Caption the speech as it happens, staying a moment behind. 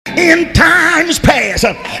in times past.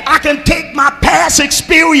 I can take my past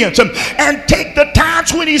experience and take the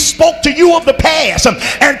times when he spoke to you of the past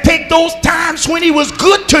and take those times when he was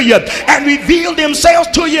good to you and revealed themselves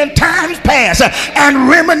to you in times past and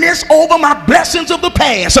reminisce over my blessings of the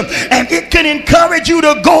past. And it can encourage you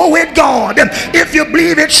to go with God. If you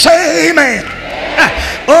believe it, say amen.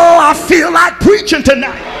 Oh, I feel like preaching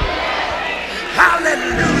tonight.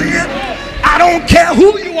 Hallelujah. I don't care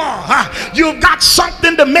who you are. You've got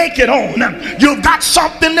something to make it on. You've got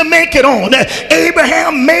something to make it on.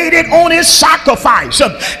 Abraham made it on his sacrifice,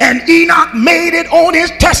 and Enoch made it on his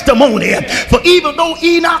testimony. For even though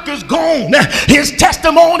Enoch is gone, his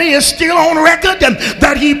testimony is still on record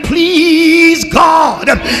that he pleased God.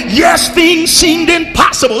 Yes, things seemed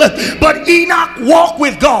impossible, but Enoch walked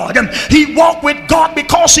with God. He walked with God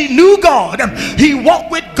because he knew God. He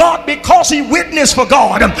walked with God because he witnessed for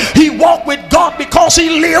God. He walked with God because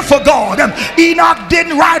he lived for God. Enoch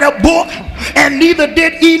didn't write a book, and neither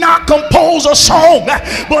did Enoch compose a song,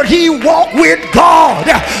 but he walked with God.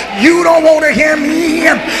 You don't want to hear me.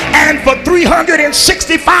 And for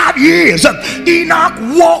 365 years Enoch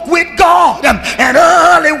walked with God. And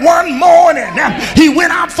early one morning he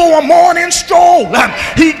went out for a morning stroll.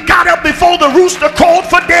 He got up before the rooster crowed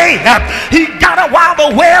for day. He got up while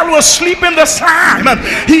the whale was sleeping the slime.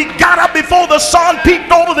 He got up before the sun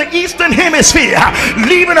peeked over the eastern hemisphere,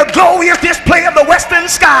 leaving a glorious display of the western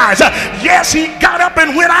skies. Yes, he got up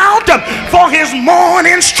and went out for his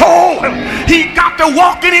morning stroll. He got to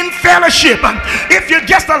walking in fellowship. If you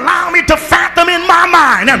just allow me to fathom in my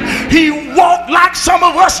mind, he walked like some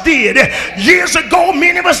of us did. Years ago,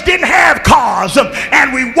 many of us didn't have cars,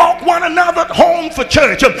 and we walked one another home for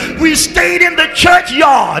church. We stayed in the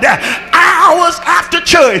churchyard hours after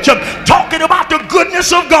church talking about the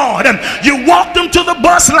goodness of God. You walked them to the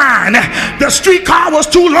bus line. The streetcar was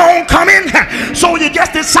too long coming, so you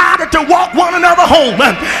just decided to walk one another home.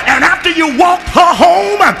 And after you walked her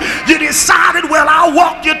home, you decided, well, I'll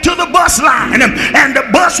walk you to the bus line. And the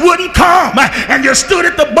bus wouldn't come, and you stood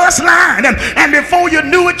at the bus line, and before you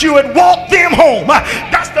knew it, you had walked them home.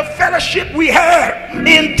 That's the fellowship we had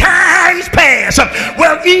in times past.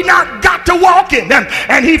 Well, Enoch got to walking,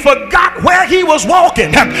 and he forgot where he was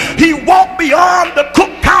walking. He walked beyond the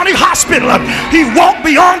Cook County Hospital. He walked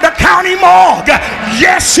beyond the county morgue.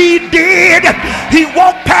 Yes, he did. He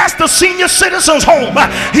walked past the senior citizens home.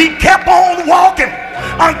 He kept on walking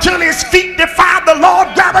until his feet defied the law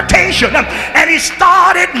of gravitation, and he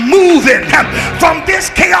started moving from this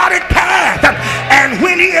chaotic path. And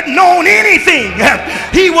when he had known anything,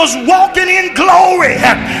 he was walking in glory.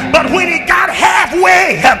 But when he got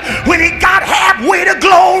halfway to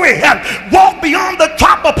glory, walked beyond the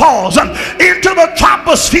tropopause into the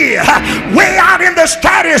troposphere, way out in the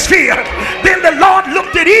stratosphere, then the Lord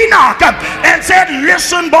looked at Enoch and said,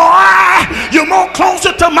 listen, boy, you're more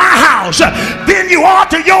closer to my house than you are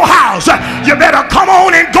to your house. You better come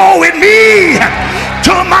on and go with me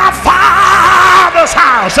to my Father's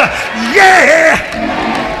house. Yeah.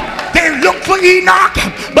 They looked for Enoch,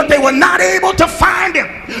 but they were not able to find him.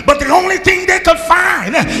 But the only thing they could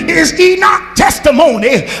find is Enoch's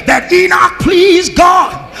testimony that Enoch pleased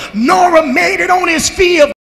God. Noah made it on his field.